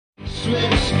Pittsburgh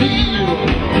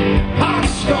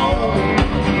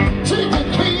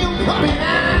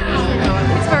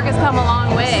has come a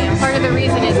long way, and part of the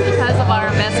reason is because of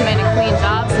our investment in clean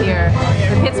jobs here.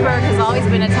 Pittsburgh has always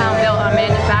been a town built on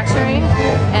manufacturing,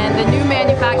 and the new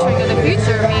manufacturing of the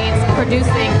future means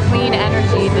producing clean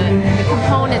energy, the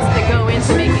components that go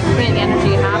into making clean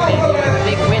energy happen, the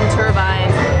big wind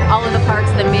turbines, all of the parts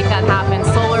that make that happen,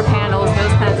 solar panels,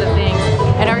 those kinds of things.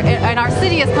 And our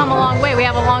city has come a long way. We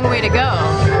have a long way to go.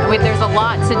 There's a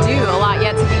lot to do, a lot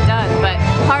yet to be done, but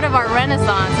part of our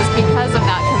renaissance is because of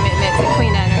that commitment to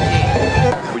clean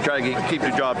energy. We try to keep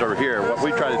the jobs over here. What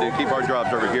we try to do, keep our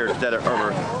jobs over here instead of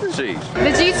overseas.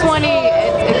 The G-20,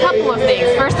 a couple of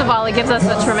things. First of all, it gives us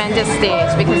a tremendous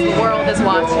stage because the world is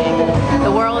watching.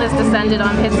 The world has descended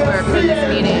on Pittsburgh for this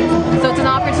meeting. So it's an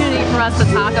opportunity for us to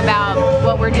talk about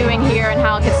what we're doing here and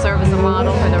how it could serve as a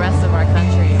model for the rest of our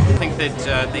country. I think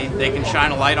that they can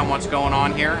shine a light on what's going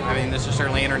on here. I mean, this is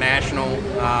certainly international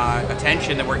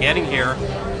attention that we're getting here,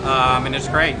 and it's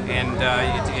great. And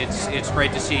it's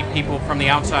great to see people from the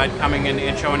outside coming in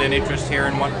and showing an interest here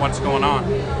in what's going on.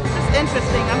 It's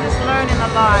interesting. I'm just learning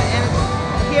a lot,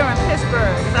 and here in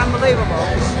Pittsburgh, it's unbelievable.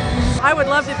 I would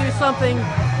love to do something,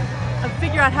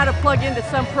 figure out how to plug into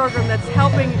some program that's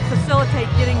helping facilitate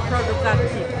getting programs out to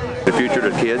people. The future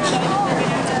of the kids,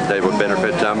 they would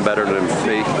benefit them better than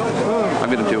me. I'm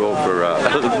getting too old for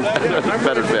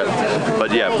benefit.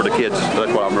 But yeah, for the kids,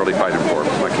 that's what I'm really fighting for,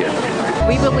 my kids.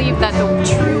 We believe that the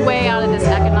true way out of this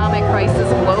economic crisis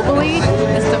globally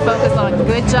is to focus on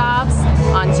good jobs,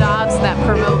 on jobs that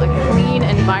promote a clean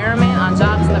environment, on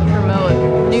jobs that promote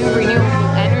new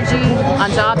renewable energy, on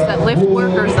jobs that lift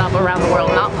workers up around the world,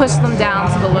 not push them down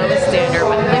to the lowest standard,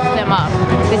 but lift them up.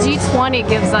 The G-20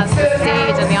 gives us the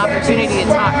stage and the opportunity to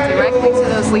talk directly to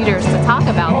those leaders to talk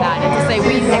about that and to say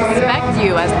we expect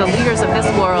you as the leaders of this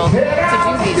world to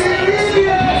do these